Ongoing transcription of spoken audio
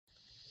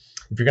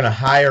if you're going to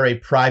hire a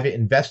private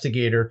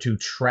investigator to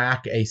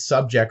track a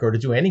subject or to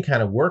do any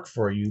kind of work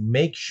for you,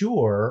 make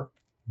sure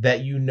that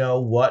you know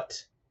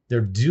what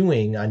they're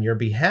doing on your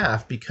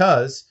behalf,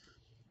 because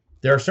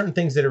there are certain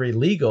things that are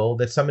illegal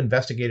that some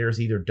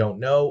investigators either don't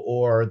know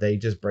or they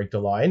just break the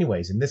law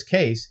anyways. In this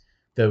case,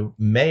 the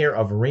mayor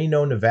of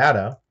Reno,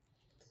 Nevada,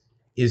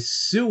 is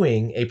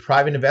suing a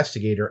private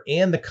investigator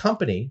and the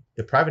company,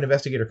 the private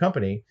investigator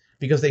company,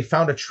 because they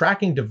found a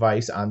tracking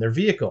device on their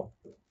vehicle.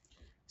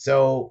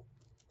 So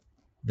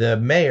the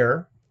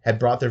mayor had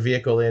brought their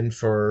vehicle in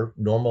for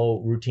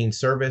normal routine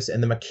service,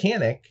 and the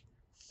mechanic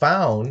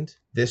found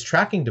this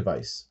tracking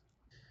device.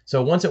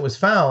 So once it was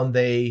found,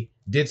 they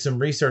did some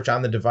research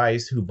on the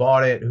device, who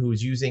bought it,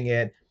 who's using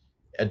it.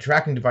 A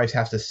tracking device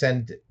has to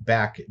send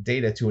back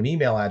data to an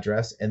email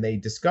address, and they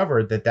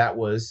discovered that that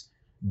was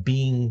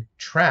being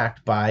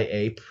tracked by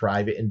a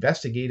private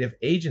investigative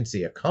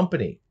agency, a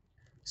company.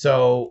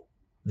 So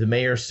the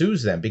mayor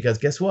sues them because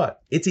guess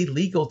what? It's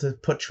illegal to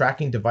put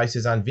tracking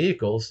devices on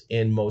vehicles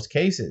in most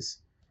cases.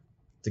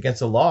 It's against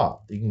the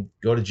law. You can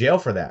go to jail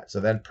for that. So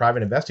that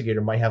private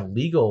investigator might have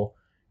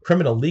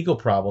criminal legal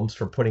problems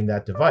for putting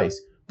that device.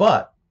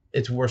 But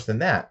it's worse than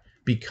that,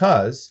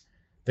 because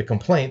the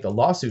complaint, the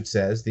lawsuit,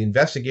 says the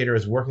investigator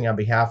is working on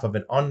behalf of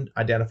an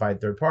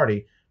unidentified third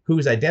party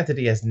whose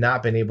identity has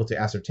not been able to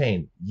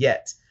ascertain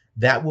yet.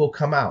 That will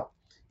come out.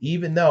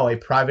 Even though a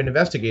private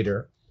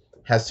investigator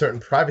has certain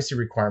privacy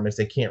requirements,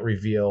 they can't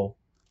reveal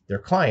their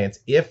clients.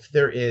 If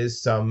there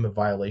is some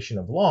violation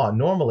of law,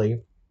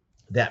 normally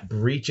that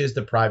breaches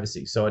the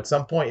privacy. So at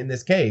some point in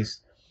this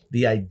case,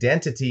 the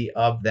identity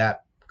of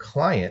that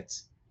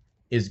client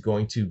is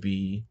going to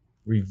be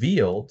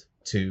revealed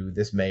to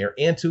this mayor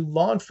and to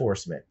law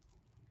enforcement.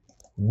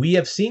 We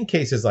have seen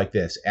cases like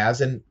this.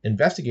 As an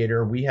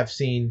investigator, we have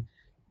seen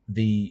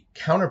the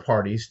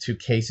counterparties to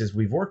cases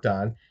we've worked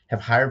on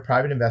have hired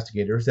private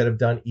investigators that have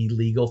done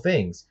illegal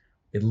things.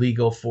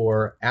 Illegal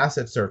for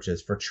asset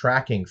searches, for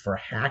tracking, for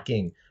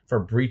hacking, for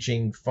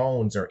breaching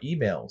phones or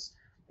emails.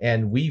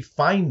 And we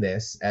find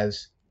this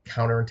as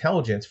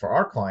counterintelligence for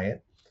our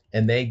client,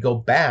 and they go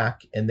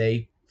back and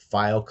they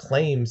file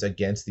claims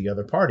against the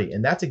other party.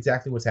 And that's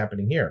exactly what's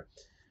happening here.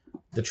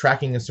 The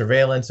tracking and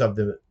surveillance of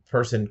the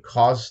person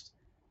caused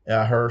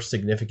her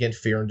significant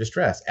fear and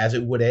distress, as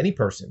it would any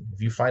person.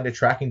 If you find a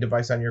tracking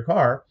device on your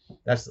car,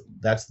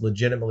 that's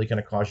legitimately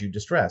going to cause you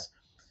distress.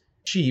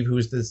 Sheev,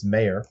 who's this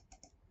mayor,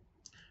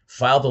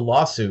 filed a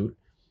lawsuit,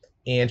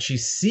 and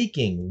she's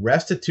seeking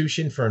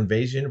restitution for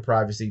invasion of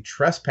privacy,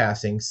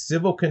 trespassing,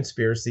 civil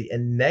conspiracy,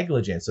 and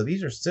negligence. So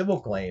these are civil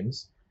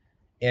claims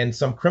and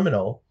some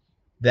criminal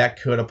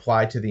that could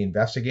apply to the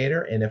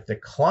investigator. And if the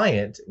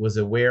client was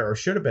aware or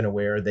should have been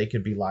aware, they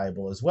could be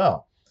liable as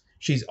well.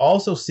 She's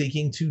also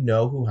seeking to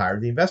know who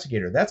hired the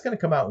investigator. That's going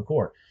to come out in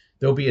court.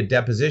 There'll be a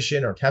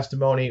deposition or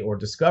testimony or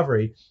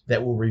discovery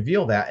that will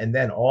reveal that. And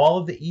then all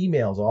of the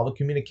emails, all the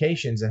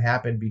communications that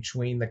happened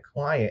between the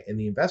client and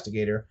the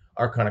investigator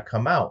are going to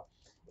come out.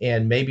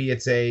 And maybe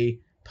it's a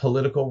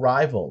political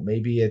rival.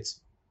 Maybe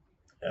it's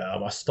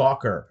a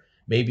stalker.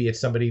 Maybe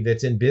it's somebody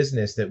that's in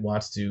business that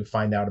wants to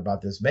find out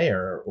about this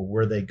mayor or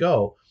where they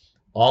go.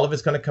 All of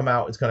it's going to come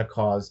out. It's going to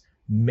cause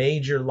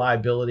major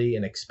liability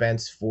and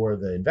expense for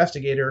the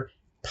investigator,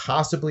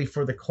 possibly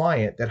for the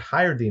client that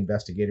hired the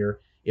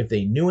investigator, if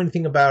they knew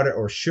anything about it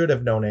or should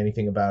have known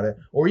anything about it,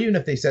 or even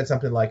if they said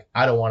something like,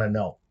 I don't want to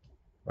know,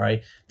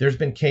 right? There's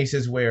been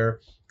cases where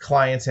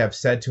clients have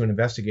said to an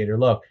investigator,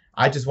 look,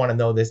 I just want to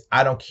know this.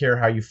 I don't care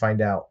how you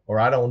find out, or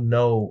I don't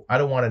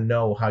want to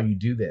know how you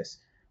do this.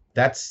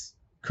 That's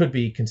could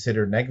be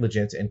considered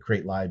negligence and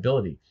create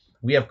liability.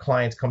 We have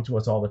clients come to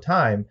us all the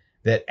time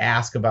that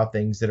ask about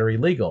things that are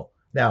illegal.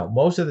 Now,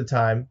 most of the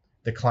time,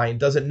 the client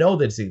doesn't know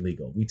that it's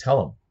illegal. We tell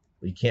them,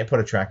 you can't put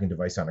a tracking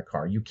device on a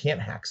car. You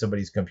can't hack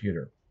somebody's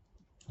computer.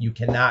 You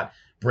cannot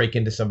break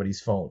into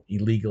somebody's phone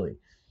illegally.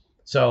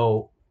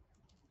 So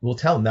we'll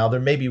tell them. Now, there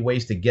may be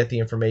ways to get the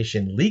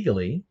information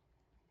legally,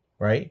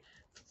 right,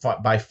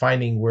 by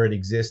finding where it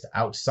exists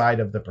outside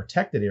of the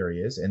protected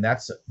areas. And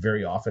that's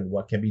very often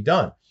what can be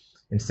done.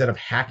 Instead of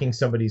hacking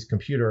somebody's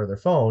computer or their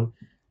phone,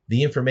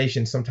 the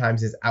information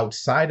sometimes is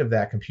outside of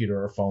that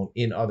computer or phone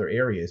in other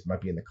areas. Might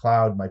be in the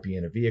cloud, might be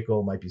in a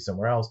vehicle, might be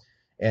somewhere else.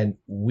 And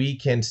we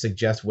can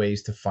suggest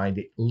ways to find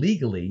it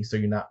legally so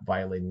you're not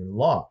violating the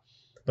law.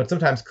 But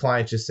sometimes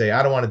clients just say,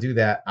 I don't want to do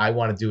that. I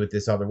want to do it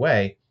this other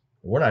way.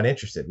 We're not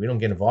interested. We don't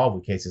get involved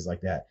with cases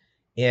like that.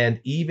 And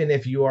even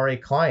if you are a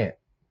client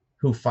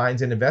who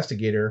finds an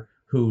investigator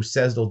who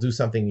says they'll do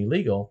something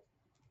illegal,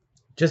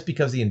 just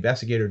because the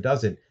investigator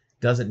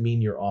doesn't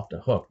mean you're off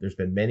the hook. There's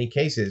been many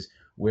cases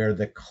where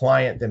the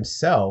client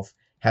themselves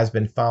has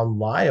been found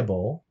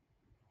liable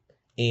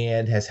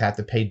and has had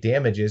to pay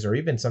damages, or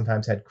even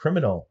sometimes had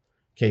criminal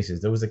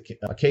cases. There was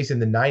a case in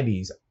the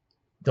 90s,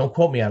 don't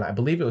quote me on it, I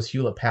believe it was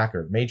Hewlett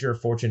Packard, major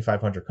Fortune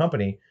 500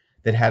 company,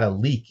 that had a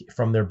leak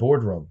from their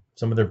boardroom.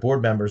 Some of their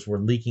board members were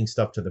leaking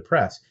stuff to the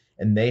press,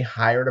 and they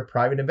hired a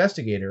private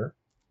investigator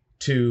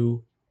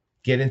to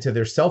get into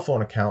their cell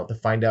phone account to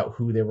find out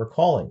who they were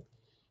calling.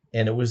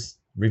 And it was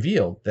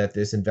revealed that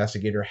this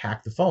investigator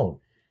hacked the phone.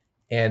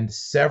 And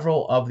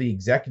several of the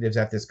executives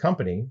at this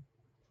company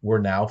were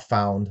now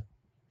found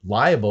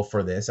liable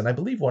for this. And I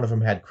believe one of them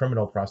had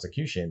criminal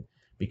prosecution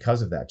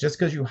because of that. Just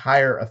because you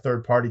hire a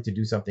third party to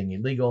do something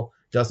illegal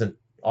doesn't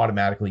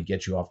automatically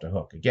get you off the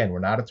hook. Again, we're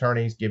not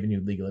attorneys giving you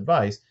legal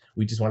advice.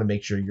 We just want to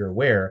make sure you're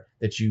aware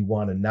that you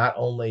want to not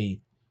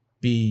only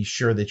be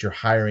sure that you're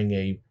hiring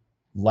a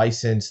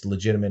licensed,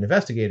 legitimate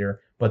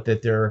investigator, but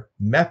that their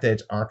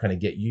methods aren't going to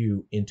get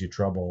you into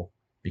trouble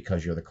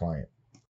because you're the client.